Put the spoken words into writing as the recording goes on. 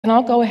And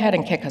I'll go ahead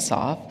and kick us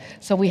off.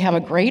 So we have a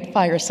great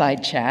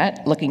fireside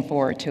chat, looking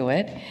forward to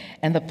it,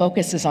 and the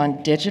focus is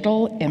on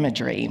digital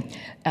imagery.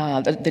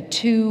 The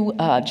two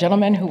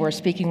gentlemen who are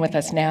speaking with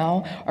us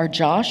now are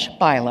Josh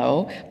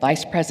Bilo,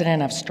 Vice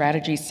President of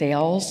Strategy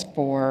Sales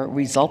for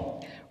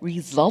Resulticks,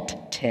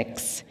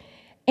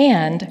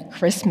 and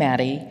Chris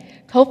Maddie,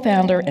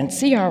 co-founder and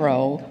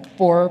CRO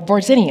for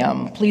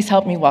Versium. Please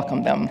help me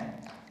welcome them.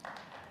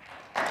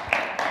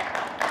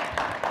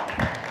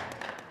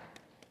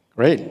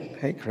 Great.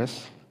 Hey,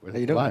 Chris. How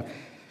you doing?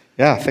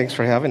 Yeah, thanks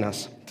for having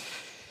us.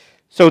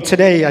 So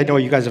today, I know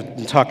you guys have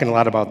been talking a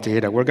lot about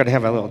data. We're going to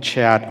have a little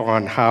chat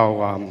on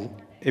how,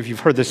 if you've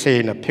heard the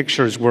saying, a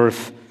picture is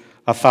worth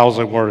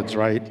 1,000 words,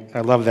 right?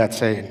 I love that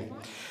saying.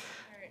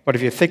 But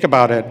if you think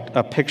about it,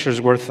 a picture is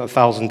worth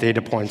 1,000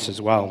 data points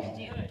as well.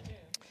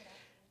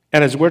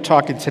 And as we're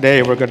talking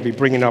today, we're going to be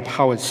bringing up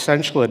how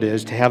essential it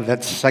is to have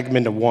that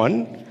segment of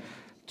one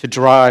to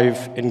drive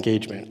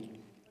engagement,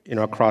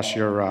 across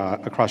your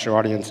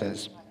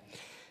audiences.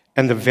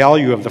 And the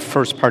value of the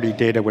first-party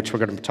data, which we're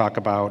going to talk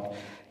about,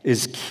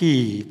 is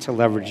key to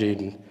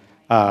leveraging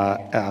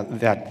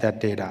that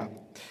data.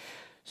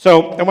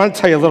 So I want to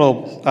tell you a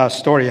little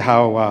story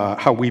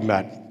how we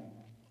met.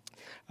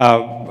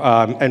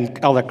 And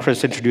I'll let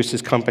Chris introduce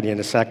his company in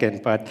a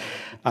second, but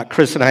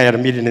Chris and I had a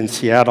meeting in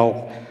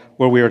Seattle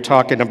where we were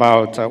talking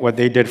about what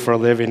they did for a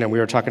living, and we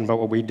were talking about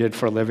what we did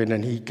for a living,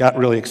 and he got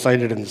really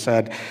excited and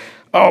said,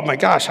 "Oh my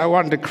gosh, I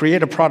wanted to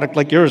create a product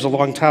like yours a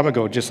long time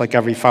ago," just like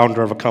every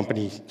founder of a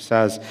company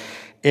says.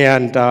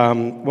 And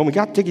when we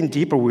got digging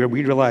deeper, we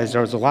realized there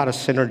was a lot of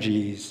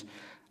synergies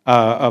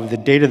of the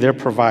data they're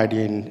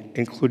providing,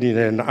 including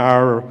in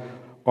our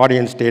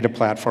audience data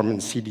platform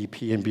and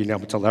CDP, and being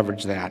able to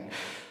leverage that.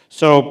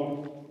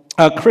 So,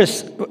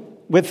 Chris,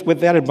 with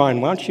that in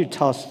mind, why don't you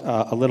tell us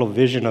a little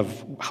vision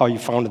of how you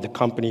founded the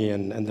company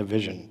and the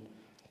vision?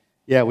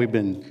 Yeah, we've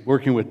been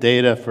working with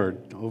data for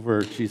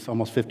over,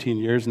 almost 15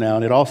 years now,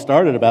 and it all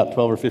started about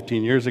 12 or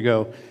 15 years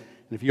ago. And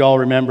if you all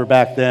remember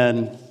back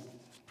then,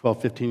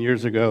 12, 15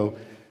 years ago,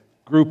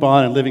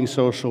 Groupon and Living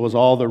Social was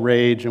all the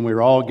rage, and we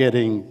were all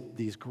getting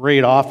these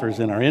great offers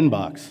in our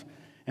inbox.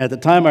 And at the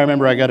time, I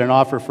remember I got an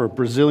offer for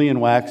Brazilian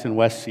wax in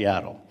West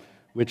Seattle,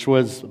 which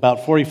was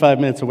about 45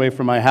 minutes away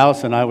from my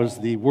house, and I was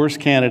the worst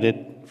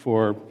candidate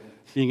for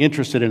being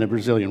interested in a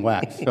Brazilian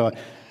wax. So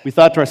we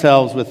thought to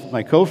ourselves, with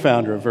my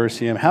co-founder of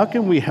Versium, how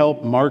can we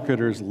help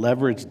marketers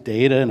leverage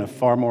data in a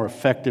far more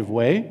effective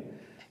way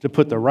to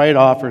put the right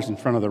offers in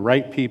front of the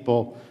right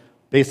people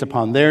based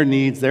upon their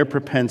needs, their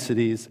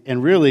propensities,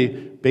 and really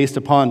based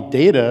upon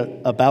data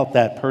about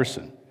that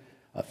person.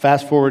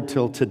 Fast forward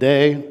till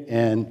today,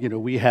 and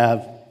we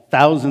have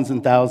thousands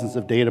and thousands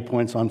of data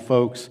points on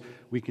folks.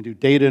 We can do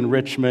data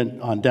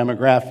enrichment on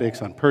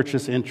demographics, on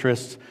purchase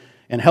interests,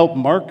 and help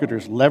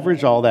marketers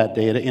leverage all that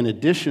data in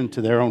addition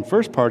to their own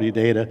first-party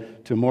data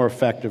to more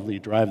effectively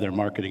drive their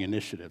marketing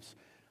initiatives.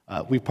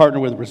 We've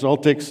partnered with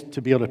Resulticks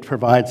to be able to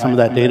provide some of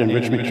that data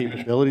enrichment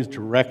capabilities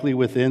directly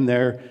within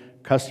their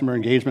customer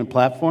engagement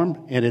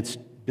platform, and it's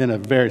been a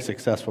very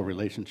successful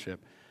relationship.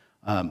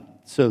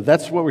 So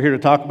that's what we're here to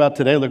talk about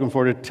today. Looking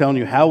forward to telling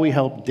you how we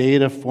help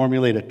data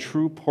formulate a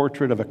true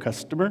portrait of a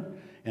customer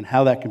and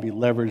how that can be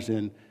leveraged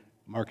in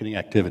marketing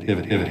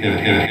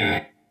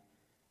activity.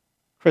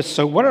 Chris,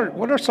 so what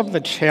are some of the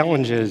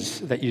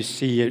challenges that you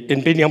see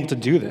in being able to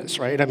do this,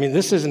 right? I mean,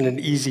 this isn't an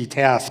easy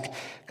task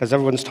because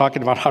everyone's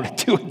talking about how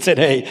to do it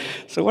today.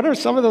 So what are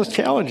some of those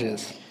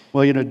challenges?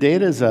 Well,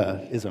 data is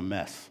a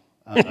mess.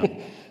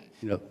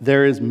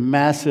 There is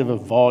massive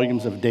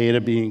volumes of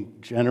data being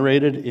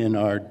generated in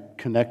our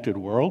connected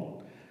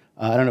world.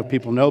 I don't know if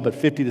people know, but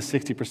 50 to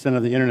 60%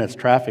 of the internet's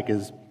traffic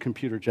is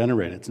computer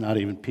generated. It's not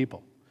even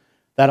people.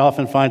 That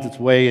often finds its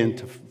way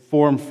into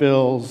form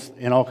fills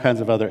and all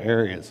kinds of other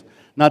areas.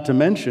 Not to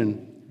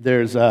mention,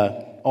 there's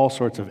all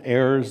sorts of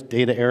errors,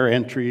 data error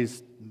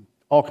entries,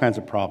 all kinds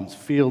of problems,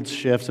 field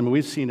shifts. I mean,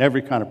 we've seen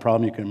every kind of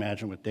problem you can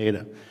imagine with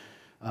data.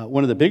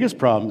 One of the biggest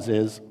problems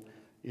is,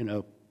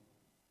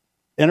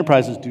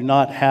 enterprises do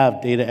not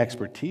have data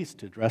expertise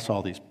to address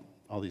all these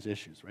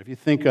issues. Right? If you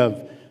think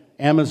of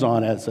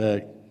Amazon as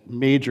a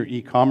major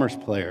e-commerce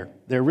player,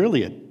 they're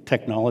really a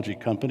technology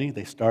company.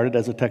 They started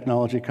as a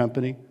technology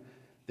company.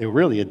 They're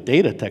really a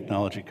data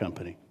technology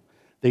company.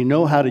 They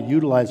know how to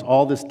utilize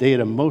all this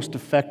data most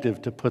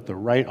effective to put the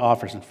right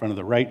offers in front of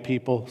the right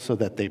people so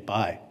that they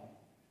buy.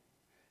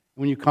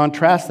 When you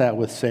contrast that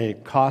with, say,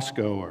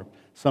 Costco or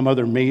some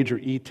other major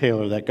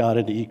e-tailer that got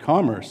into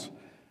e-commerce,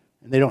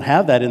 and they don't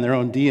have that in their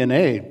own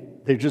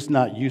DNA, they're just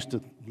not used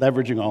to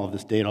leveraging all of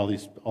this data,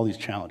 all these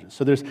challenges.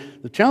 So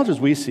the challenges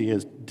we see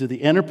is, do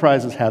the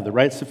enterprises have the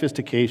right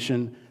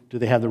sophistication? Do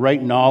they have the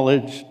right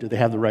knowledge? Do they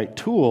have the right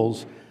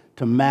tools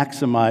to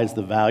maximize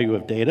the value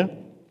of data?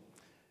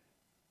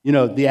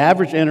 The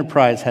average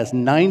enterprise has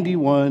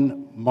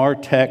 91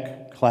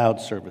 MarTech cloud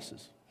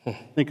services.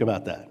 Think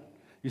about that.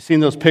 You've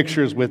seen those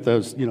pictures with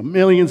those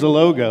millions of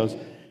logos.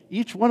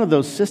 Each one of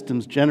those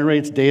systems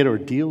generates data or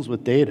deals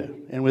with data.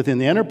 And within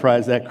the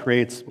enterprise, that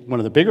creates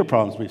one of the bigger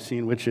problems we've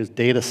seen, which is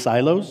data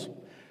silos,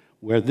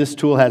 where this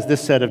tool has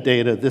this set of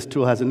data, this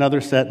tool has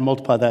another set,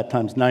 multiply that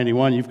times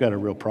 91, you've got a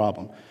real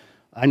problem.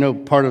 I know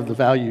part of the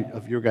value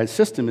of your guys'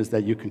 system is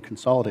that you can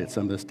consolidate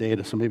some of this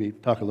data, so maybe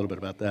talk a little bit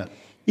about that.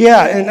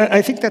 Yeah, and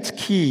I think that's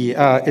key,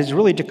 is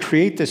really to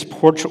create this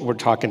portrait we're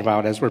talking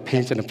about as we're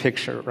painting a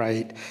picture,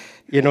 right?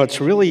 You know,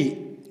 it's really,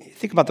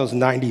 think about those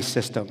 90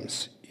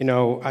 systems. You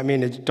know, I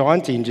mean, it's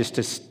daunting just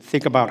to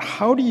think about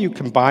how do you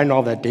combine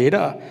all that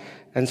data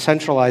and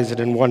centralize it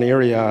in one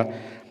area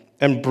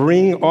and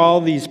bring all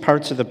these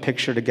parts of the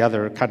picture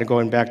together, kind of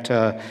going back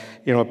to,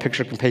 you know, a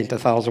picture can paint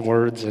 1,000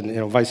 words and, you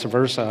know, vice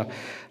versa.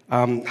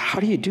 How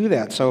do you do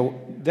that? So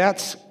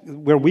that's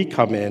where we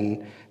come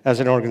in as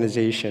an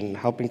organization,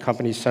 helping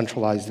companies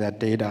centralize that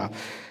data.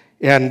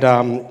 And,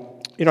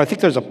 you know, I think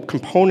there's a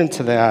component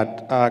to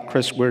that,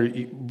 Chris, where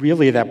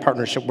really that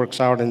partnership works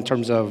out in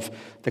terms of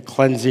the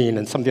cleansing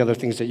and some of the other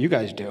things that you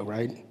guys do,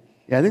 right?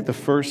 Yeah, I think the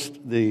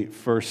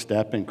first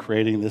step in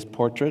creating this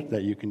portrait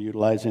that you can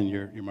utilize in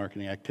your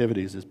marketing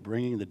activities is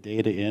bringing the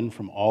data in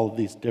from all of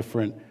these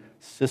different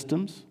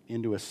systems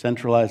into a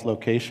centralized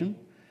location,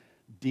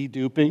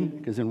 deduping,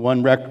 because in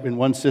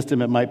one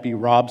system it might be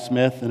Rob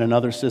Smith, in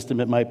another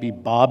system it might be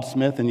Bob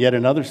Smith, and yet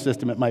another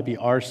system it might be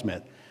R.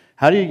 Smith.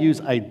 How do you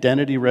use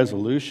identity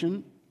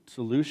resolution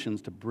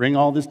solutions to bring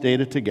all this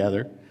data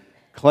together,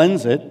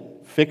 cleanse it,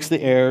 fix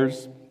the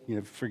errors? You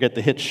know, forget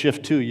the hit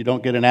shift 2, you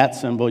don't get an @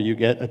 symbol, you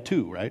get a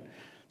 2, right?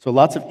 So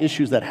lots of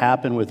issues that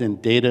happen within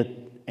data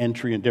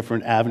entry and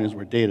different avenues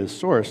where data is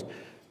sourced.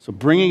 So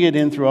bringing it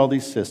in through all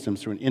these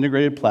systems, through an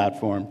integrated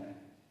platform,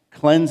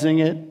 cleansing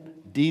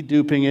it,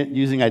 deduping it,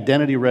 using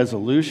identity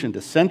resolution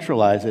to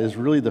centralize it is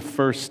really the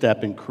first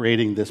step in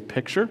creating this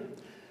picture.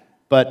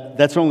 But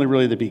that's only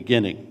really the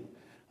beginning.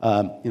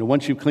 You know,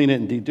 once you clean it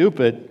and dedupe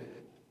it,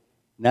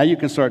 now you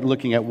can start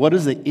looking at what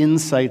is the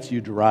insights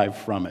you derive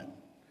from it.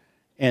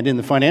 And in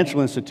the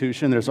financial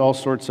institution, there's all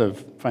sorts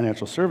of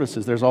financial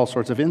services, there's all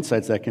sorts of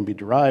insights that can be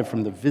derived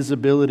from the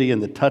visibility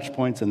and the touch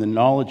points and the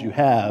knowledge you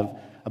have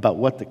about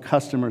what the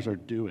customers are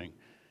doing.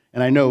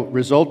 And I know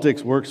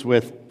Resulticks works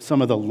with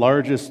some of the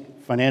largest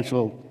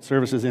financial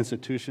services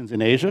institutions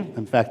in Asia.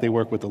 In fact, they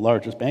work with the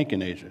largest bank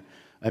in Asia.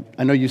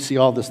 I know you see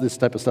all this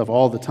type of stuff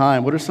all the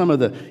time. What are some of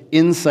the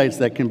insights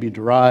that can be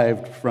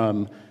derived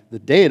from the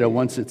data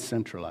once it's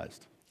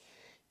centralized?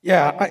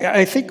 Yeah,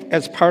 I think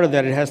as part of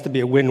that, it has to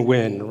be a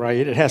win-win,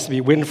 right? It has to be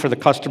win for the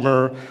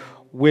customer,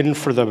 win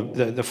for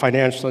the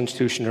financial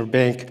institution or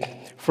bank.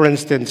 For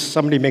instance,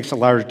 somebody makes a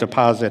large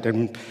deposit,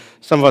 and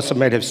some of us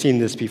might have seen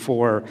this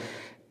before,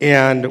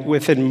 and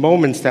within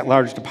moments, that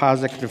large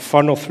deposit can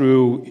funnel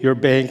through your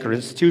bank or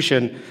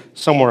institution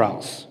somewhere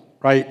else,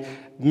 right?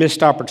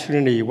 Missed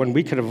opportunity when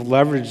we could have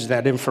leveraged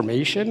that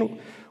information,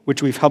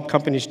 which we've helped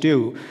companies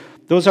do.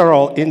 Those are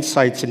all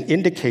insights and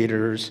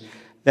indicators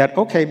that,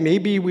 okay,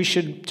 maybe we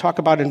should talk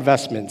about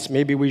investments.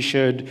 Maybe we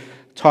should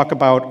talk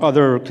about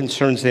other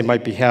concerns they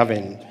might be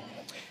having.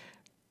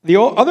 The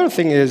other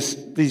thing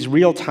is these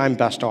real-time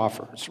best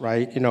offers,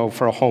 right? You know,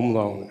 for a home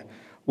loan.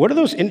 What are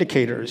those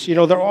indicators? You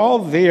know, they're all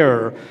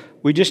there.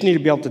 We just need to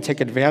be able to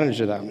take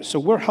advantage of them. So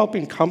we're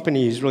helping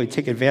companies really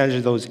take advantage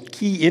of those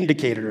key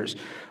indicators,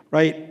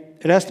 right?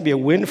 It has to be a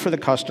win for the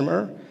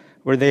customer,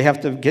 where they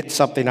have to get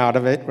something out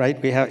of it, right?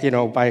 We have, you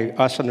know, by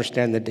us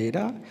understanding the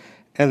data,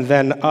 and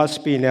then us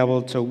being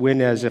able to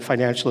win as a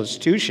financial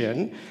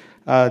institution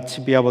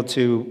to be able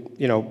to,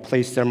 you know,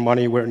 place their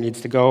money where it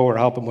needs to go or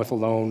help them with a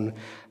loan,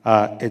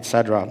 et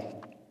cetera.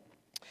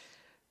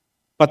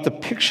 But the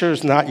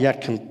picture's not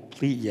yet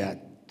complete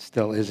yet,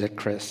 still, is it,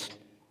 Chris?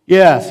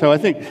 Yeah, so I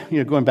think, you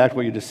know, going back to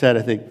what you just said,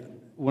 I think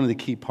one of the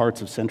key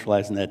parts of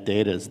centralizing that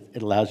data is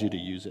it allows you to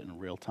use it in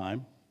real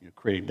time.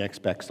 Creating next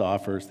best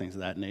offers, things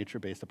of that nature,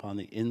 based upon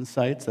the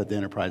insights that the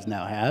enterprise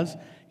now has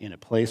in a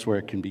place where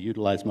it can be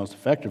utilized most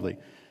effectively.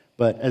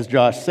 But as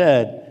Josh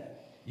said,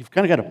 you've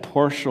kind of got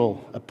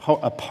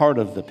a part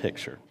of the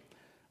picture.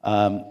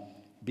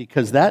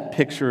 Because that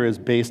picture is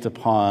based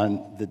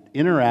upon the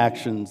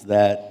interactions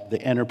that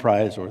the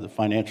enterprise or the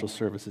financial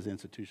services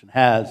institution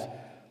has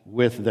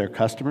with their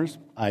customers,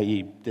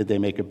 i.e., did they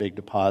make a big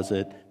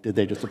deposit? Did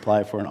they just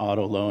apply for an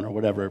auto loan or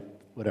whatever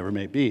it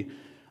may be?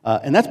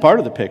 And that's part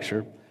of the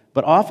picture.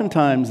 But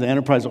oftentimes, the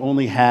enterprise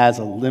only has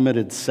a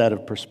limited set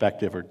of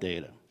perspective or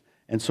data.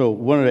 And so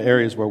one of the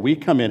areas where we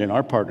come in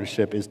our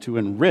partnership is to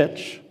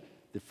enrich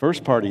the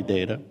first-party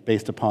data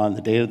based upon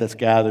the data that's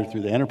gathered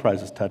through the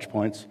enterprise's touch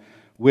points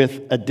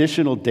with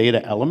additional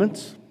data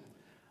elements,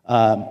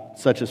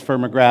 such as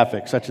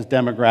firmographics, such as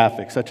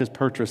demographics, such as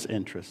purchase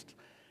interest.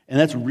 And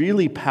that's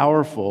really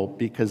powerful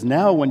because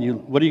now what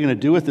are you going to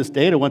do with this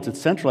data once it's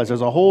centralized?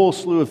 There's a whole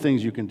slew of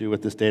things you can do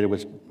with this data,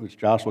 which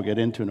Josh will get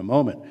into in a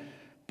moment.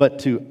 But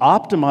to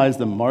optimize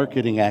the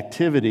marketing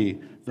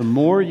activity, the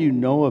more you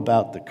know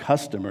about the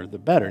customer, the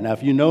better. Now,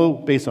 if you know,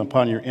 based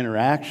upon your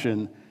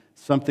interaction,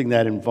 something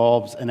that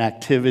involves an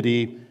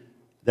activity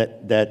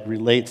that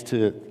relates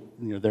to,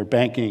 you know, their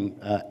banking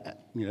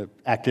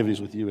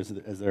activities with you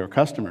as their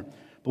customer.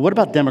 But what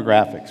about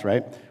demographics,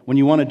 right? When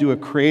you want to do a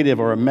creative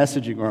or a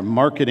messaging or a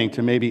marketing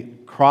to maybe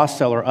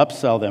cross-sell or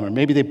upsell them, or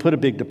maybe they put a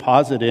big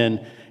deposit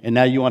in and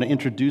now you want to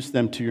introduce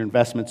them to your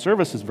investment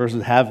services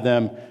versus have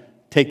them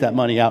take that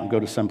money out and go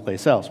to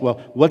someplace else. Well,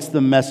 what's the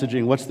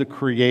messaging? What's the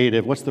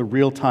creative? What's the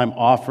real-time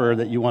offer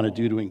that you want to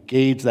do to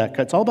engage that?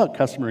 It's all about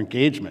customer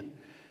engagement.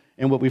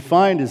 And what we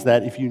find is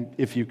that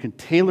if you can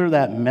tailor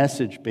that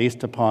message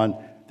based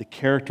upon the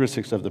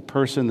characteristics of the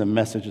person, the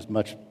message is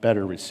much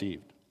better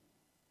received.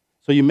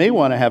 So you may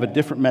want to have a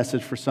different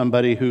message for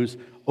somebody who's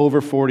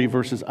over 40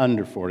 versus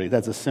under 40.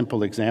 That's a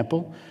simple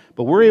example.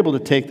 But we're able to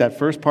take that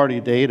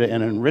first-party data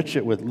and enrich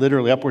it with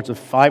literally upwards of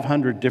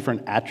 500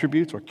 different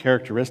attributes or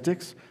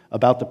characteristics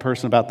about the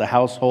person, about the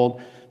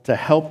household, to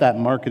help that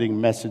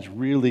marketing message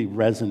really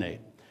resonate.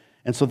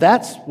 And so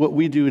that's what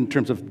we do in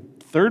terms of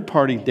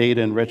third-party data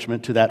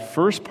enrichment to that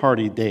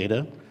first-party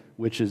data,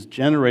 which is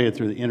generated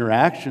through the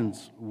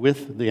interactions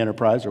with the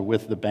enterprise or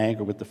with the bank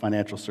or with the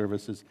financial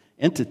services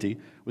entity,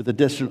 with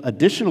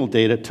additional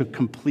data to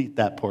complete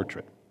that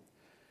portrait.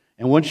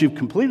 And once you've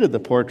completed the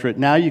portrait,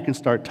 now you can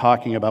start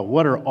talking about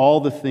what are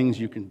all the things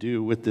you can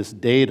do with this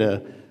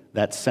data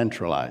that's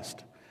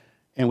centralized.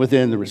 And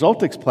within the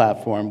Resulticks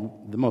platform,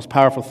 the most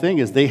powerful thing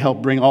is they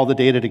help bring all the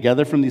data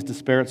together from these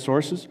disparate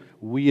sources.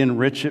 We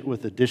enrich it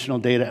with additional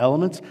data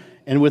elements.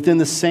 And within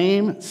the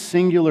same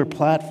singular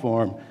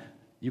platform,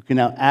 you can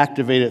now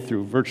activate it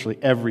through virtually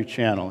every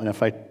channel. And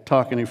if I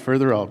talk any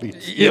further, I'll be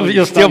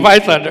you'll steal my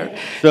thunder.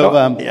 So,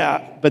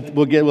 yeah, but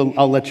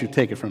I'll let you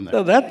take it from there.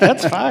 No,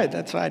 that's fine.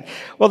 That's fine.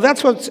 Well,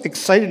 that's what's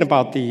exciting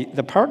about the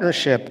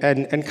partnership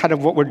and kind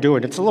of what we're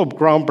doing. It's a little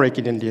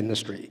groundbreaking in the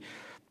industry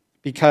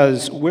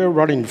because we're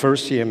running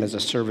Versium as a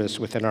service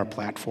within our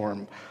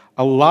platform,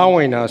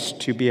 allowing us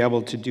to be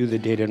able to do the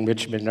data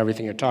enrichment and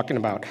everything you're talking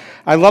about.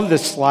 I love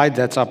this slide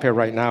that's up here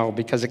right now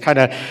because it kind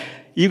of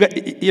you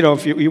know,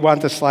 if you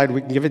want the slide,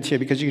 we can give it to you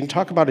because you can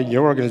talk about in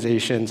your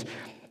organizations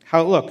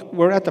how, look,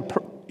 we're at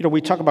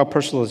we talk about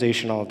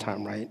personalization all the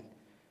time, right?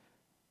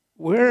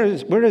 Where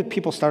did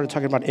people start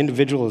talking about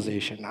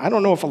individualization? I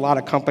don't know if a lot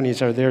of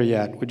companies are there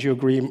yet. Would you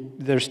agree?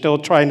 They're still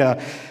trying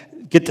to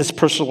get this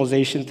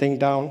personalization thing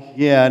down?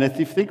 Yeah, and if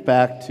you think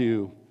back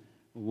to,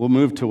 we'll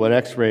move to what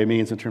X-ray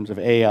means in terms of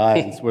AI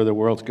and where the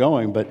world's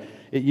going, but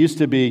it used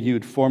to be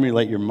you'd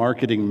formulate your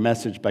marketing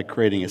message by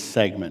creating a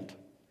segment.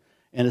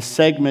 And a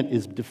segment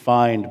is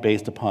defined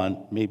based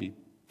upon maybe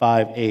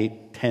 5,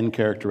 8, 10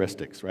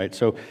 characteristics, right?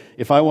 So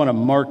if I want to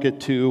market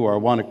to or I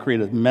want to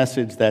create a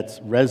message that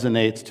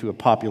resonates to a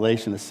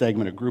population, a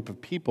segment, a group of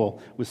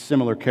people with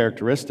similar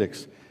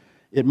characteristics,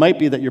 it might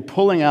be that you're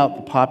pulling out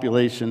the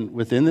population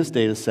within this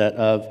data set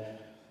of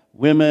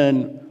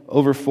women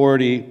over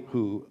 40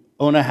 who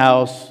own a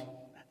house,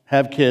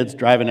 have kids,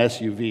 drive an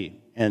SUV.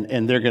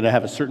 And they're going to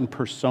have a certain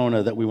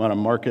persona that we want to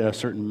market a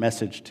certain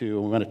message to,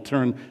 and we want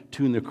to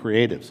tune the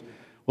creatives.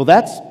 Well,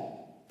 that's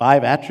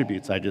 5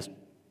 attributes I just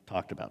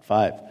talked about,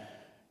 5.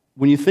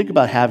 When you think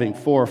about having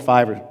 4 or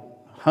 5 or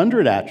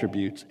 100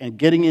 attributes and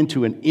getting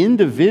into an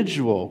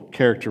individual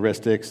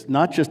characteristics,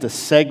 not just a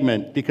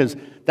segment, because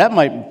there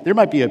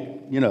might be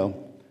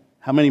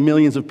how many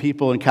millions of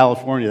people in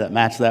California that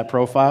match that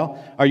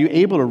profile? Are you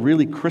able to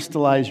really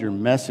crystallize your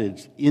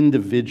message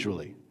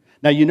individually?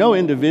 Now,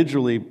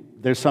 individually,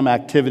 there's some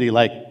activity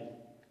like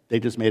they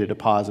just made a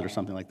deposit or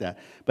something like that.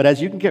 But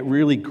as you can get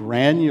really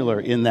granular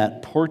in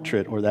that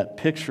portrait or that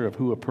picture of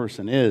who a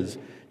person is,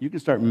 you can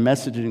start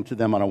messaging to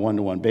them on a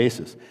one-to-one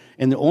basis.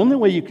 And the only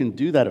way you can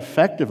do that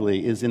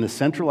effectively is in a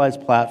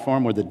centralized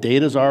platform where the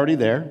data's already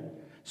there.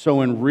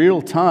 So in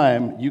real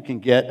time, you can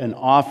get an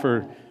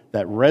offer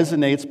that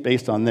resonates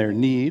based on their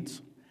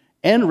needs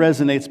and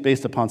resonates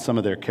based upon some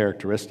of their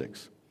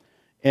characteristics.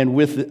 And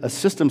with a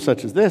system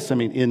such as this,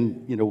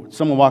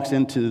 someone walks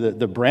into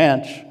the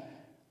branch,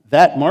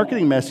 that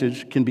marketing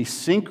message can be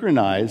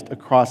synchronized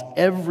across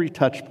every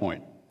touch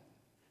point.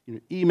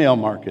 Email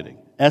marketing,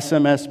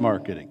 SMS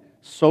marketing,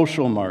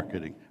 social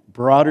marketing,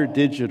 broader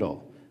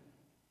digital,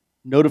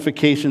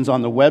 notifications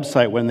on the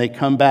website when they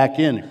come back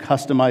in,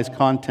 customized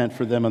content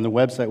for them on the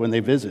website when they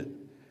visit,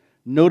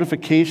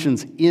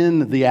 notifications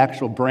in the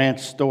actual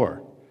branch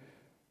store.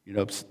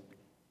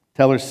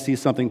 Tellers see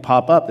something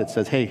pop up that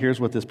says, hey, here's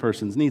what this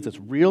person's needs. It's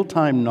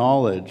real-time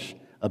knowledge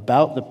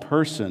about the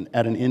person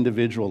at an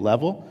individual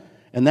level,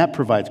 and that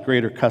provides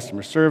greater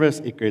customer service.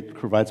 It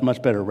provides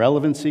much better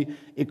relevancy.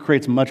 It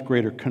creates much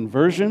greater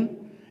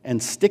conversion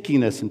and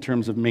stickiness in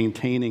terms of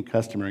maintaining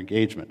customer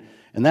engagement.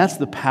 And that's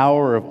the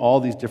power of all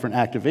these different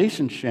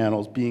activation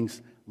channels being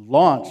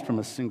launched from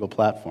a single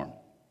platform.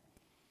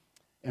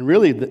 And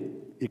really,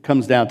 it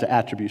comes down to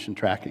attribution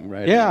tracking,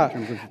 right?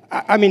 Yeah.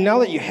 Now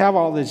that you have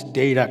all this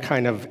data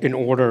kind of in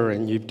order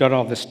and you've done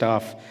all this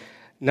stuff,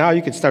 now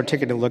you can start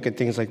taking a look at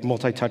things like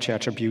multi-touch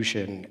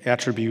attribution.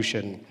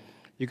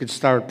 You could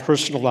start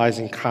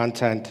personalizing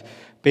content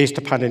based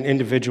upon an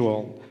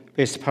individual,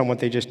 based upon what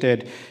they just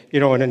did.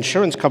 An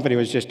insurance company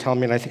was just telling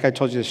me, and I think I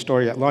told you this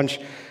story at lunch,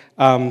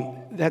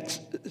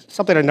 that's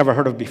something I never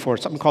heard of before,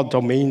 something called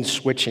domain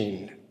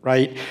switching,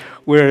 right?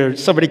 Where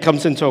somebody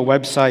comes into a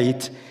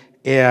website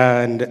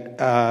and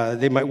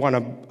they might want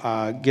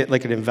to get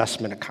like an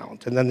investment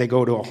account, and then they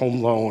go to a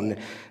home loan,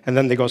 and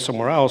then they go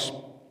somewhere else.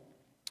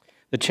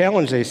 The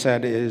challenge, they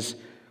said, is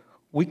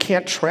we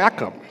can't track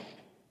them,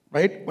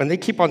 right? When they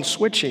keep on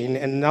switching,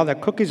 and now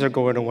that cookies are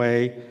going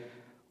away,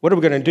 what are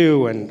we going to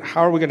do, and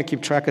how are we going to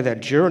keep track of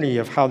that journey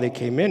of how they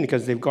came in,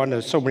 because they've gone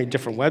to so many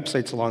different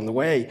websites along the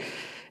way?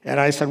 And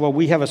I said, well,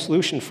 we have a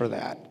solution for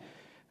that.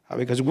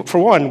 Because for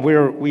one,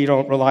 we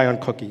don't rely on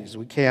cookies.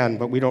 We can,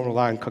 but we don't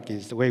rely on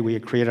cookies. The way we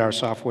had created our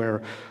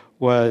software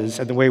was,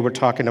 and the way we're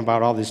talking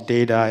about all this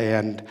data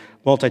and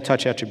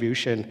multi-touch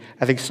attribution,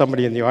 I think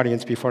somebody in the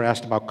audience before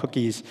asked about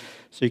cookies,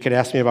 so you could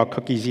ask me about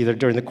cookies either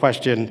during the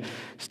question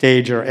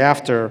stage or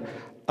after,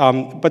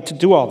 but to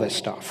do all this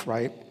stuff,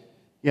 right?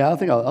 Yeah, I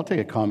think I'll take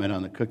a comment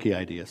on the cookie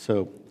idea.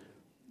 So,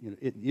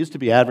 it used to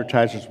be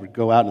advertisers would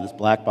go out into this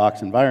black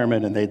box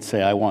environment and they'd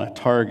say, I want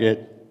to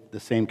target the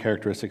same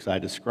characteristics I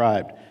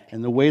described.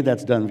 And the way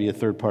that's done via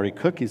third-party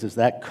cookies is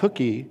that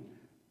cookie,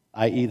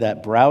 i.e.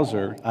 that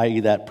browser,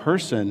 i.e. that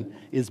person,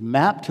 is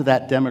mapped to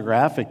that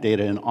demographic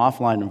data in an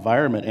offline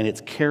environment, and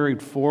it's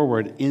carried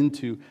forward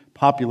into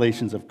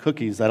populations of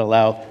cookies that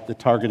allow the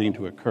targeting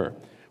to occur.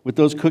 With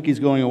those cookies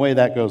going away,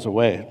 that goes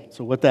away.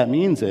 So what that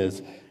means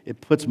is it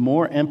puts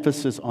more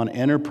emphasis on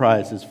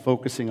enterprises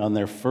focusing on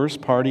their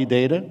first-party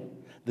data,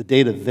 the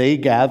data they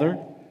gather.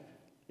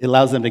 It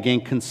allows them to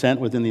gain consent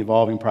within the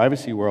evolving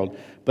privacy world.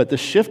 But the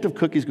shift of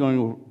cookies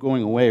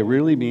going away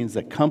really means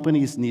that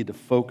companies need to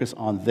focus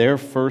on their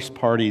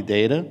first-party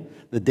data,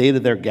 the data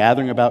they're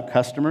gathering about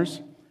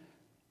customers,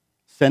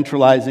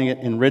 centralizing it,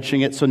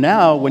 enriching it. So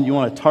now when you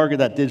want to target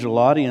that digital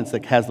audience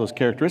that has those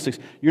characteristics,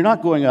 you're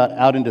not going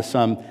out into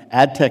some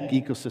ad tech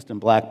ecosystem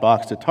black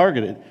box to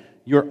target it.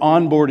 You're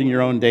onboarding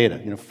your own data.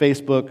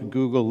 Facebook,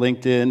 Google,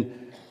 LinkedIn,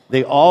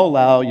 they all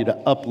allow you to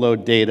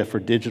upload data for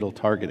digital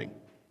targeting.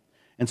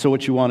 And so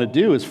what you want to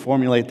do is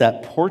formulate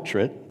that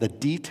portrait, the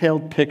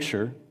detailed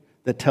picture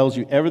that tells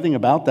you everything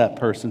about that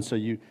person so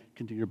you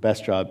can do your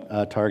best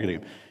job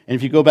targeting them. And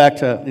if you go back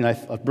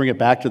to, I'll bring it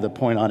back to the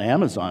point on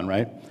Amazon,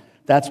 right?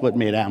 That's what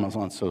made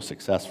Amazon so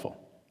successful.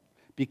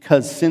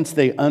 Because since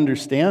they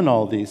understand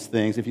all these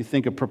things, if you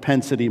think of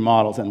propensity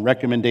models and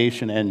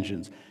recommendation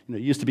engines,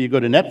 it used to be you go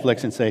to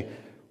Netflix and say,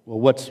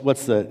 well,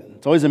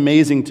 it's always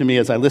amazing to me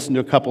as I listen to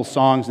a couple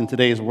songs in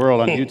today's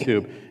world on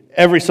YouTube.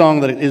 Every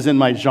song that is in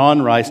my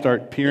genre, I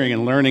start peering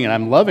and learning, and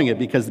I'm loving it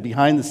because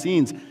behind the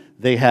scenes,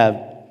 they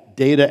have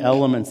data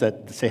elements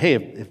that say, hey,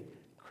 if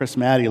Chris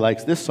Maddy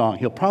likes this song,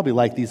 he'll probably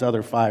like these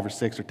other 5 or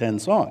 6 or 10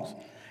 songs.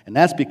 And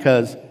that's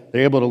because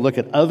they're able to look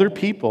at other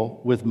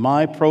people with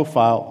my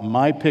profile,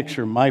 my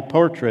picture, my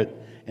portrait,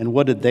 and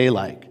what did they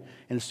like.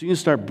 And as soon as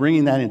you start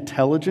bringing that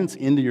intelligence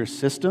into your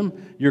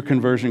system, your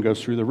conversion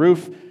goes through the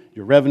roof,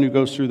 your revenue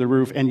goes through the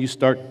roof, and you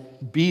start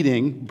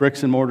beating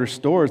bricks and mortar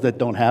stores that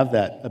don't have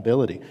that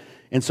ability.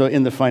 And so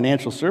in the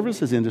financial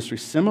services industry,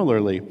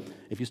 similarly,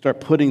 if you start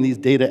putting these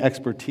data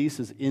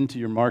expertises into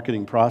your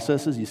marketing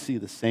processes, you see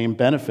the same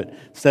benefit.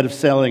 Instead of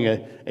selling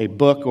a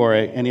book or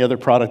any other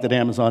product that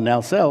Amazon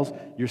now sells,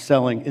 you're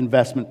selling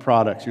investment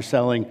products, you're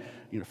selling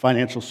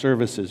financial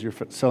services, you're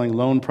selling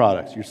loan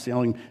products, you're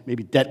selling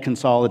maybe debt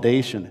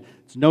consolidation.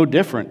 It's no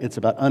different. It's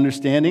about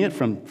understanding it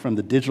from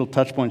the digital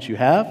touch points you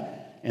have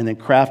and then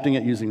crafting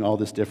it using all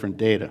this different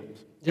data.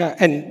 Yeah,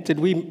 and did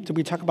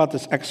we talk about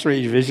this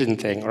X-ray vision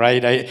thing,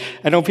 right?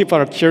 I know people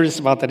are curious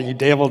about that, and you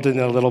dabbled in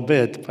it a little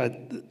bit, but...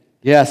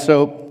 Yeah,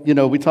 so,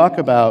 we talk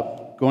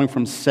about going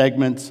from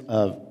segments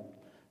of,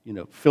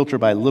 filter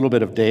by a little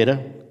bit of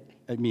data,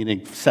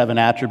 meaning 7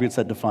 attributes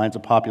that defines a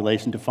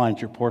population,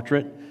 defines your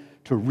portrait,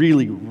 to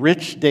really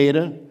rich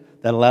data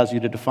that allows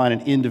you to define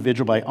an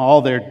individual by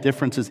all their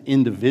differences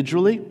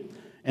individually.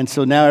 And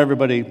so now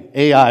everybody,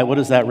 AI, what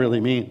does that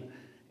really mean?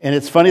 And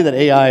it's funny that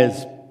AI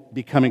is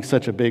becoming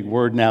such a big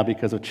word now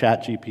because of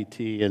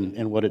ChatGPT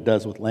and what it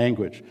does with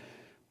language.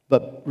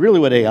 But really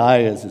what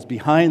AI is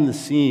behind the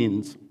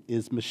scenes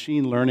is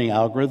machine learning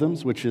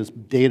algorithms, which is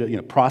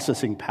data,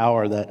 processing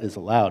power that is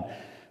allowed,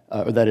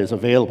 or that is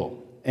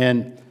available.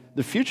 And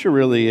the future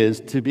really is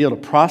to be able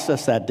to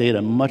process that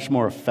data much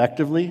more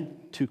effectively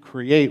to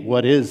create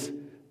what is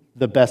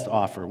the best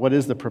offer, what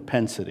is the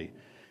propensity.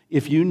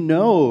 If you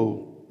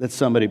know that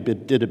somebody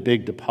did a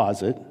big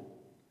deposit,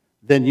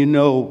 then you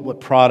know what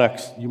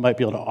products you might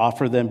be able to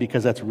offer them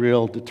because that's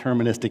real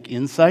deterministic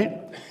insight.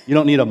 You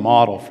don't need a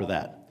model for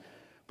that.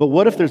 But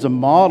what if there's a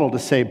model to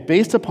say,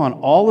 based upon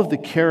all of the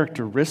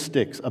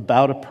characteristics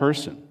about a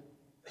person,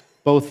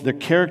 both the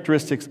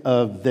characteristics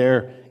of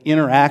their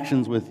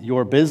interactions with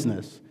your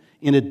business,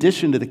 in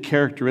addition to the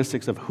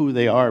characteristics of who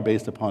they are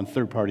based upon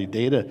third-party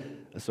data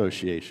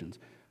associations,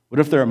 what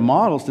if there are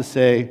models to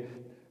say,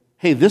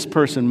 hey, this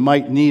person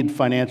might need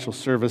financial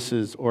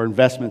services or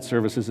investment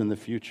services in the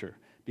future,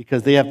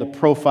 because they have the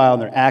profile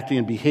and they're acting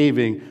and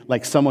behaving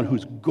like someone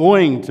who's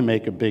going to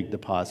make a big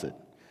deposit.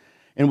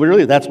 And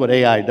really that's what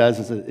AI does,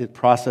 is it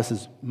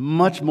processes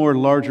much more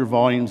larger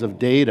volumes of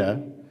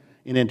data,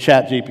 and in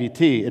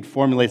ChatGPT, it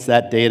formulates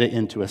that data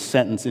into a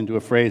sentence, into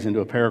a phrase, into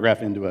a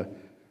paragraph, into a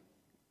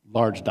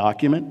large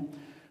document.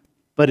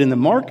 But in the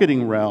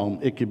marketing realm,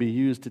 it could be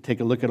used to take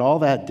a look at all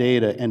that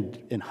data and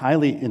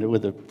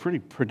with a pretty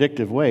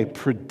predictive way,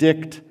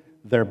 predict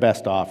their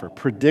best offer,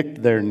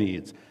 predict their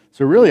needs.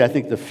 So really, I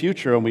think the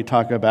future, when we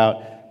talk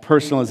about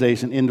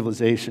personalization,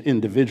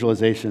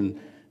 individualization,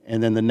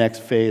 and then the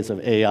next phase of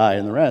AI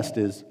and the rest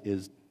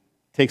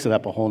takes it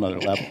up a whole nother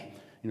level.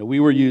 We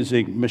were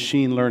using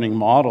machine learning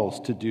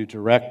models to do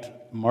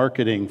direct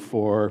marketing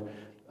for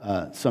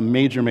some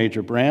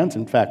major brands.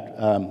 In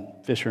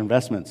fact, Fisher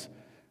Investments.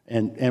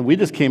 And we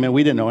just came in,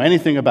 we didn't know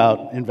anything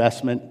about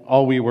investment.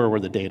 All we were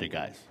the data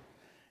guys.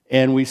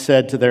 And we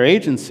said to their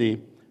agency,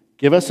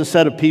 give us a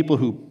set of people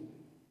who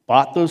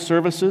bought those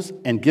services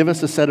and give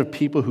us a set of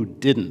people who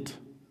didn't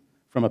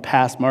from a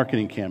past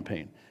marketing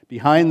campaign.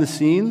 Behind the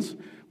scenes,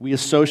 we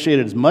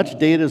associated as much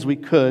data as we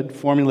could,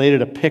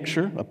 formulated a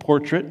picture, a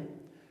portrait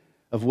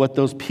of what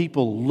those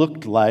people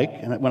looked like.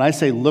 And when I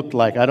say looked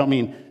like, I don't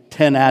mean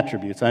 10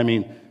 attributes. I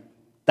mean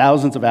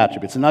thousands of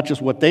attributes. And not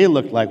just what they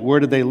looked like,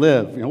 where did they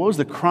live? What was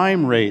the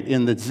crime rate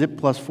in the ZIP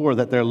 +4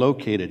 that they're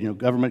located?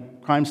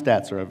 Government crime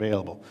stats are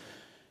available.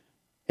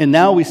 And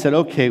now we said,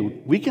 okay,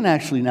 we can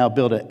actually now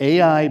build an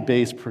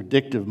AI-based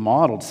predictive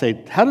model to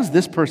say, how does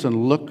this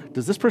person look?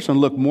 Does this person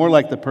look more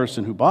like the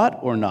person who bought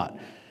or not?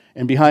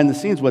 And behind the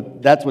scenes,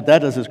 what that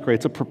does is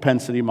creates a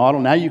propensity model.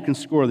 Now you can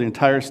score the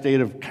entire state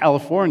of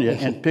California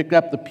and pick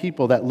up the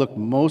people that look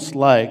most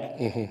like,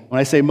 when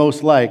I say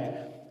most like,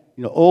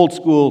 old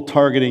school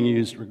targeting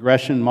used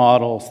regression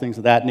models, things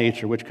of that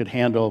nature, which could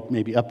handle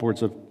maybe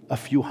upwards of a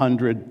few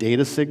hundred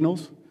data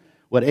signals.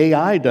 What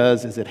AI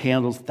does is it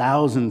handles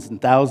thousands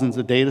and thousands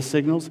of data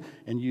signals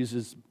and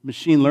uses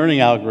machine learning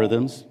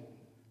algorithms,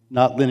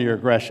 not linear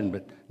regression,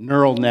 but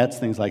neural nets,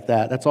 things like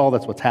that. That's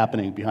what's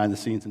happening behind the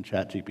scenes in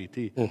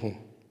ChatGPT.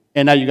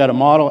 And now you got a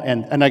model,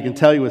 and I can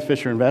tell you with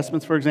Fisher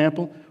Investments, for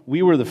example,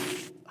 we were the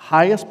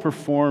highest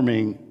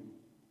performing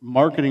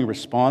marketing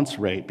response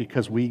rate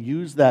because we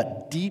used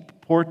that deep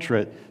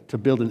portrait to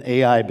build an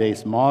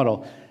AI-based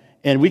model.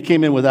 And we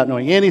came in without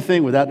knowing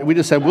anything, we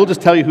just said, we'll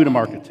just tell you who to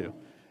market to.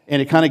 And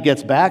it kind of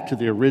gets back to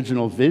the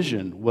original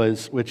vision,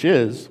 which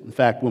is, in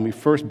fact, when we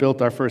first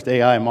built our first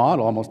AI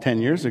model almost 10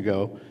 years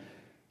ago,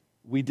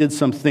 we did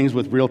some things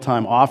with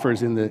real-time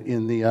offers in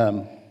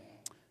the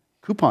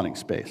couponing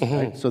space,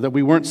 right? So that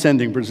we weren't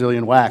sending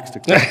Brazilian wax to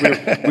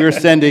clients. We were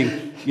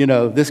sending,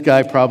 this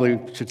guy probably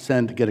should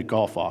get a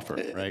golf offer,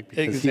 right?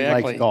 Because he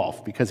likes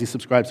golf, because he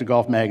subscribes to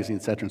Golf Magazine,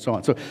 et cetera, and so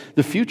on. So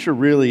the future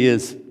really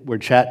is where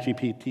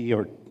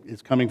ChatGPT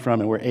is coming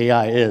from and where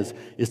AI is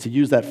to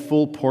use that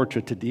full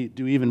portrait to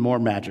do even more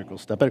magical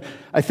stuff. But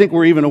I think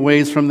we're even a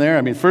ways from there.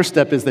 I mean, first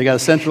step is they got to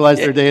centralize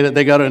their data,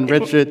 they got to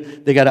enrich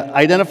it, they got to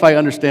identify,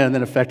 understand, and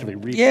then effectively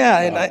reach it.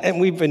 And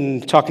we've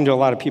been talking to a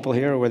lot of people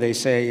here where they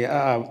say,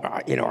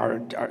 our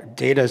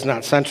data is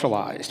not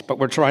centralized, but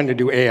we're trying to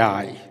do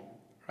AI.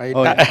 Right?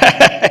 Oh,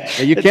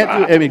 yeah. You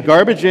can't do. I mean,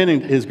 garbage in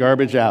is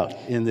garbage out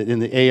in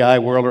the AI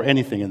world or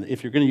anything. And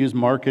if you're going to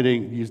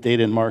use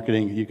data in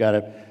marketing, you got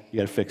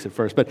to fix it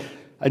first. But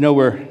I know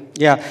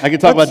I could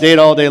talk about data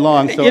all day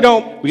long. So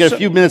we got a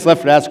few minutes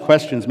left to ask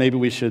questions. Maybe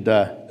we should.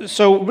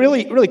 So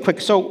really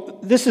quick. So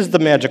this is the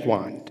magic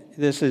wand.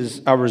 This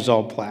is our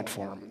result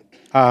platform.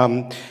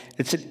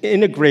 It's an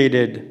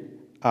integrated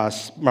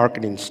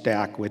marketing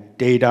stack with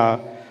data.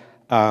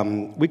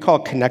 We call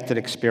it connected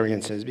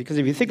experiences, because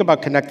if you think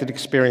about connected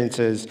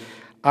experiences,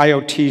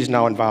 IoT is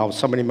now involved.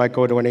 Somebody might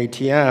go to an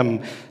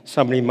ATM,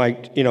 somebody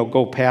might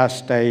go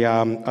past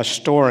a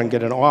store and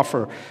get an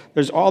offer.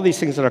 There's all these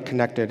things that are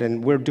connected,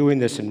 and we're doing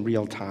this in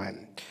real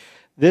time.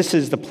 This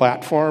is the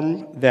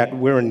platform that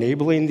we're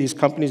enabling these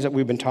companies that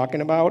we've been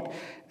talking about.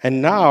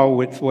 And now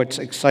with what's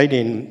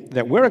exciting,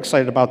 that we're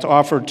excited about to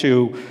offer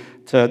to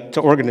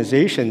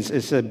organizations,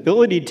 is the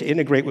ability to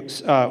integrate with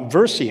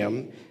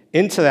Versium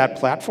into that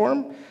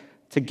platform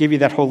to give you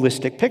that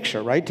holistic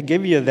picture, right? To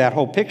give you that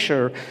whole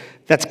picture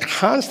that's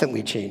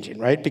constantly changing,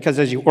 right? Because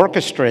as you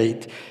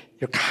orchestrate,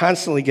 you're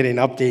constantly getting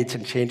updates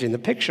and changing the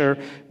picture.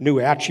 New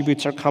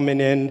attributes are coming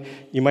in.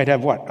 You might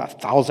have,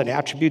 1,000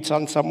 attributes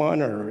on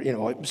someone,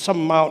 or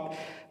some amount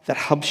that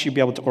helps you be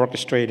able to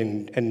orchestrate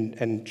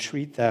and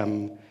treat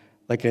them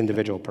like an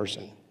individual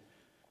person.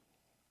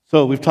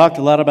 So we've talked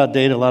a lot about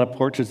data, a lot of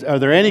portraits. Are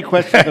there any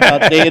questions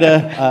about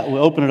data?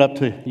 We'll open it up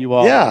to you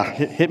all. Yeah.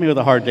 Hit me with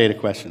a hard data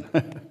question.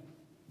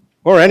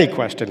 Or any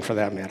question, for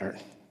that matter.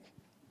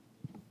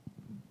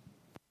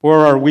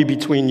 Or are we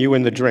between you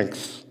and the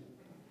drinks?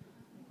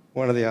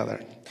 One or the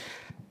other.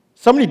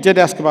 Somebody did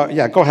ask about,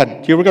 go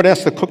ahead. You were going to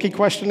ask the cookie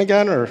question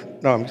again, or?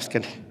 No, I'm just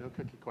kidding. No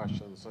cookie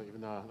questions,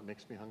 even though it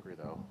makes me hungry,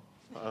 though.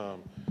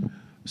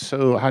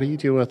 So how do you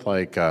deal with,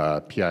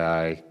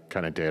 PII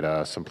kind of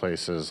data? Some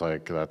places,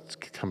 that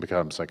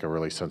becomes, a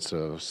really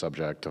sensitive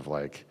subject of,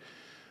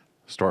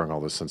 storing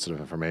all this sensitive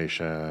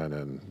information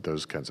and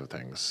those kinds of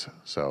things.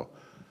 So.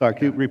 Sorry,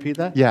 can you repeat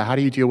that? Yeah, how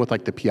do you deal with,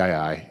 the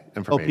PII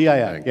information?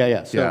 Oh, PII,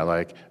 yeah.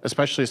 So,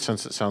 especially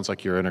since it sounds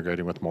like you're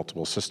integrating with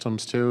multiple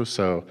systems, too.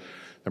 So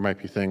there might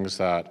be things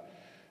that,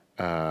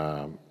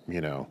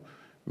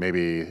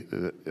 maybe,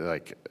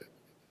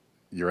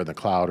 you're in the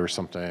cloud or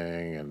something,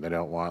 and they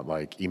don't want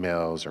like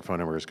emails or phone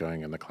numbers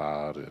going in the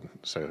cloud, and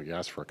so you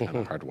ask for a kind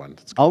of hard one.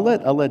 I'll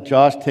let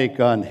Josh take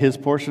on his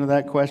portion of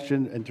that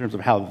question in terms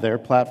of how their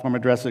platform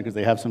addresses it, because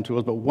they have some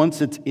tools. But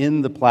once it's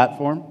in the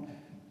platform,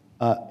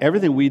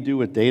 everything we do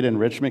with data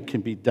enrichment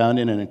can be done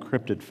in an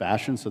encrypted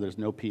fashion, so there's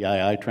no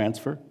PII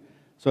transfer.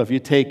 So if you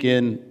take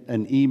in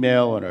an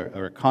email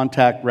or a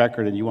contact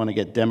record and you want to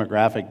get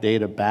demographic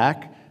data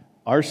back,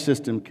 our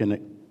system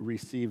can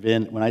receive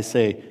in, when I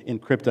say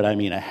encrypted, I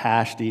mean a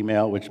hashed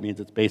email, which means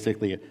it's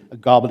basically a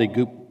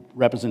gobbledygook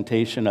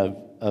representation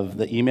of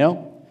the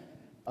email.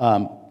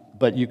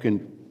 But you can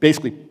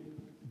basically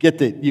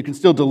you can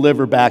still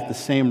deliver back the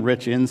same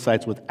rich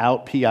insights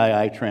without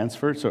PII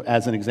transfer. So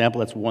as an example,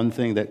 that's one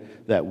thing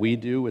that we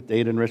do with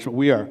data enrichment.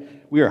 We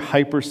are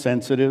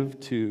hypersensitive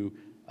to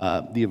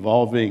the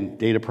evolving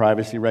data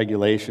privacy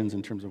regulations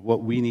in terms of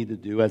what we need to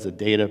do as a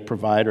data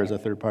provider, as a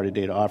third-party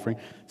data offering.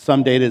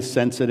 Some data is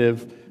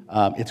sensitive.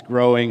 It's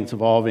growing, it's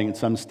evolving in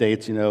some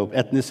states.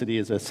 Ethnicity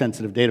is a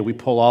sensitive data. We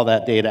pull all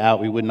that data out.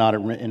 We would not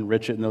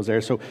enrich it in those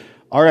areas. So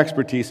our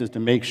expertise is to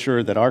make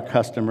sure that our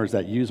customers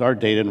that use our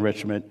data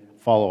enrichment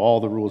follow all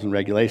the rules and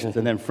regulations.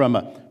 And then from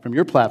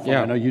your platform,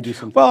 I know you do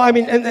some... Well, I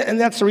mean, and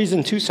that's the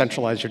reason to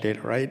centralize your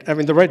data, right? I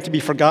mean, the right to be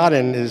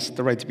forgotten is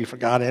the right to be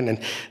forgotten, and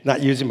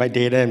not using my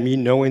data and me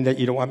knowing that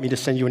you don't want me to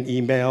send you an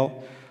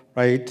email,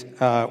 right,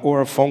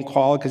 or a phone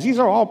call, because these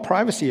are all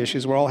privacy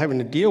issues we're all having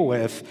to deal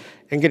with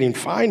and getting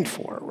fined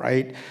for,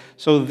 right?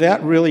 So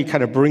that really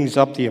kind of brings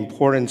up the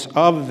importance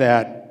of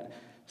that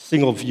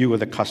single view of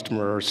the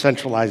customer, or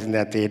centralizing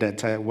that data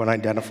to one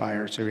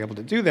identifier, so you're able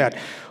to do that.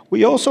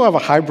 We also have a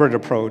hybrid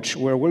approach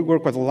where we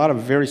work with a lot of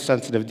very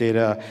sensitive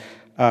data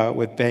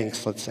with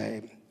banks, let's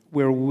say,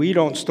 where we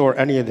don't store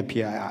any of the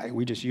PII.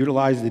 We just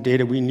utilize the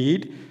data we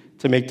need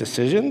to make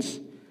decisions,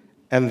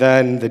 and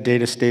then the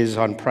data stays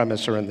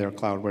on-premise or in their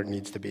cloud where it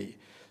needs to be.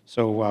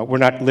 So we're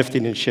not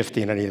lifting and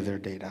shifting any of their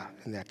data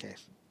in that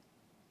case.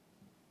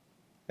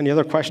 Any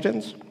other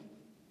questions?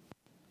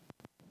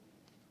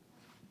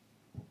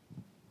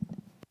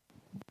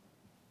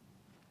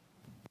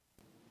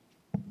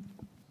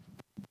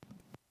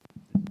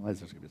 Why is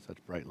there going to be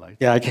such bright lights?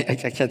 Yeah, I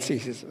can't see.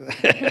 So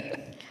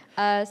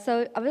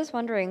I was just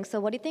wondering, so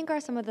what do you think are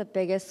some of the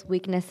biggest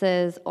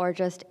weaknesses or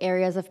just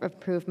areas of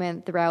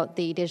improvement throughout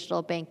the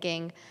digital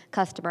banking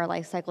customer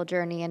lifecycle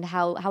journey, and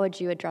how would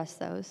you address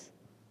those?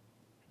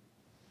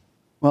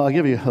 Well, I'll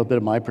give you a bit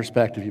of my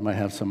perspective. You might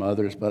have some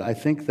others, but I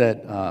think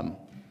that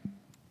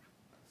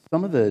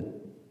some of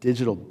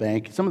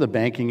the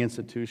banking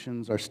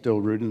institutions are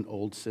still rooted in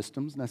old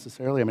systems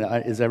necessarily. I mean,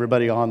 is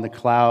everybody on the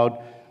cloud?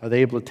 Are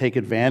they able to take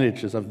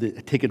advantage of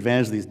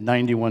these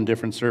 91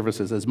 different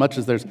services? As much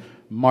as there's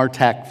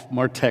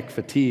MarTech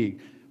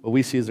fatigue, what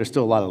we see is there's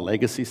still a lot of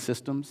legacy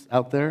systems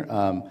out there.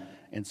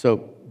 And so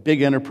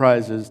big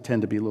enterprises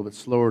tend to be a little bit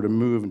slower to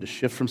move and to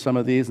shift from some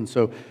of these. And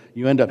so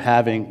you end up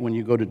having, when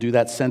you go to do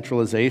that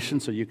centralization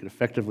so you can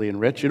effectively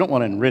enrich, you don't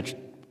want to enrich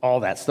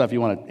all that stuff.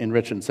 You want to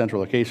enrich in central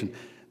location.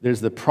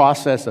 There's the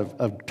process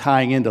of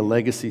tying into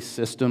legacy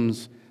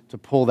systems to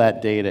pull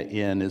that data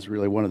in is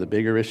really one of the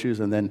bigger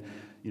issues. And then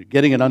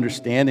getting an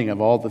understanding of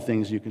all the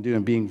things you can do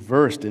and being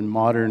versed in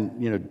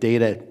modern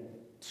data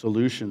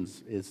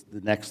solutions is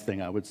the next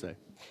thing I would say.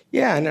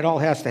 Yeah, and it all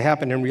has to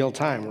happen in real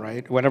time,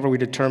 right? Whatever we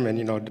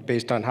determine,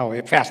 based on how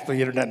fast the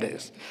internet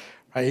is,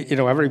 right?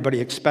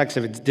 Everybody expects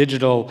if it's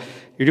digital,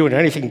 you're doing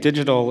anything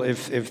digital,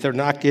 if they're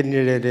not getting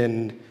it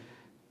in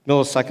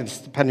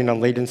milliseconds, depending on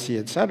latency,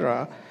 et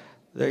cetera,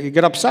 you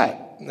get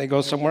upset and they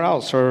go somewhere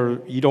else,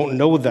 or you don't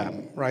know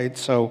them, right?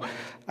 So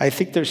I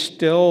think there's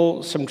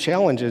still some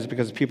challenges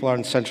because people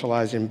aren't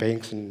centralizing,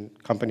 banks and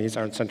companies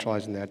aren't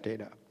centralizing that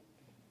data.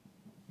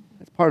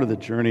 It's part of the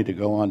journey to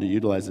go on to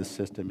utilize this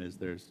system is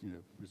there's,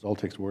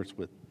 Resulticks works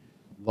with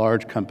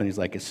large companies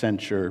like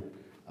Accenture,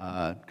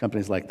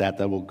 companies like that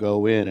will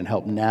go in and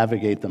help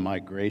navigate the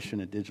migration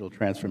and digital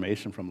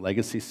transformation from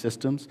legacy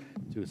systems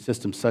to a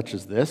system such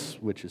as this,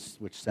 which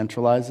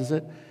centralizes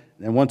it.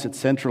 And once it's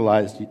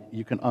centralized,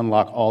 you can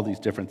unlock all these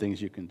different things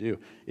you can do.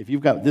 If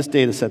you've got this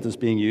data set that's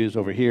being used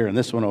over here and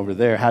this one over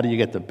there, how do you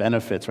get the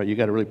benefits, right? You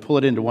got to really pull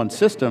it into one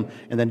system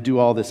and then do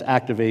all this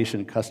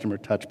activation customer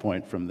touch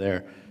point from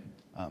there.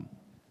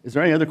 Is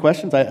there any other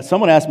questions?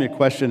 Someone asked me a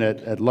question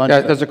at lunch.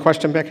 Yeah, there's a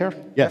question back here?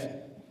 Yes.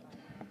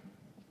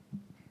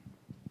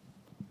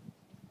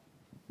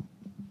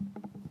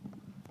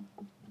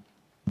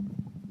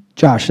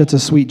 Josh, that's a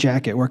sweet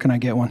jacket. Where can I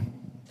get one?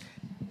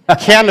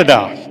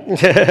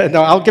 Canada.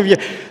 No, I'll give you.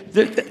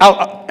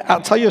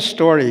 I'll tell you a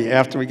story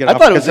after we get off. I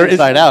thought it was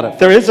inside out.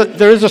 There is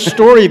a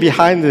story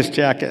behind this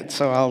jacket,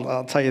 so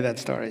I'll tell you that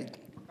story.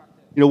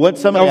 What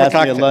somebody asked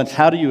me at lunch,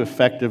 how do you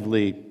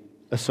effectively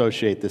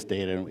associate this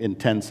data? In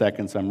 10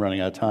 seconds, I'm running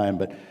out of time,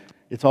 but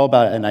it's all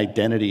about an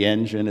identity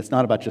engine. It's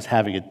not about just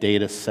having a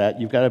data set.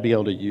 You've got to be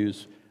able to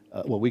use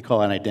what we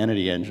call an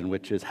identity engine,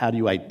 which is how do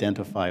you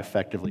identify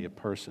effectively a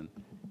person?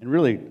 And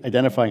really,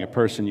 identifying a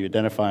person, you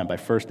identify them by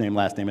first name,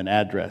 last name, and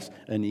address,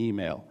 an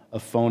email, a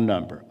phone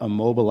number, a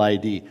mobile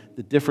ID,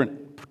 the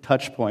different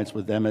touch points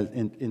with them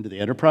into the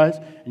enterprise,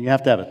 and you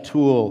have to have a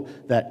tool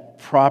that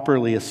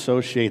properly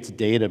associates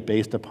data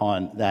based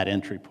upon that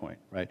entry point,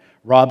 right?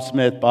 Rob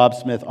Smith, Bob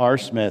Smith, R.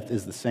 Smith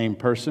is the same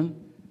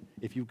person.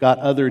 If you've got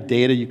other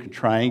data you can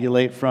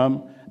triangulate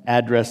from,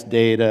 address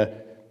data,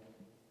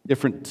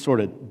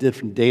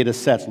 different data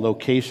sets,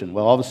 location,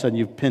 well, all of a sudden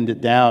you've pinned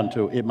it down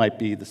to it might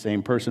be the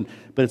same person,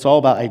 but it's all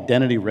about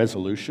identity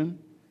resolution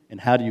and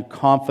how do you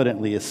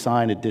confidently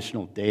assign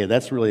additional data.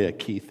 That's really a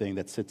key thing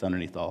that sits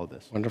underneath all of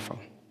this. Wonderful.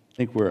 I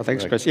think we're... Well,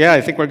 thanks, Chris. Yeah,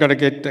 I think we're going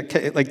to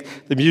get,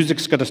 like, the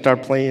music's going to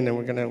start playing and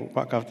we're going to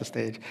walk off the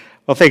stage.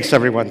 Well, thanks,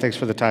 everyone. Thanks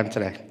for the time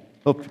today.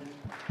 Hope.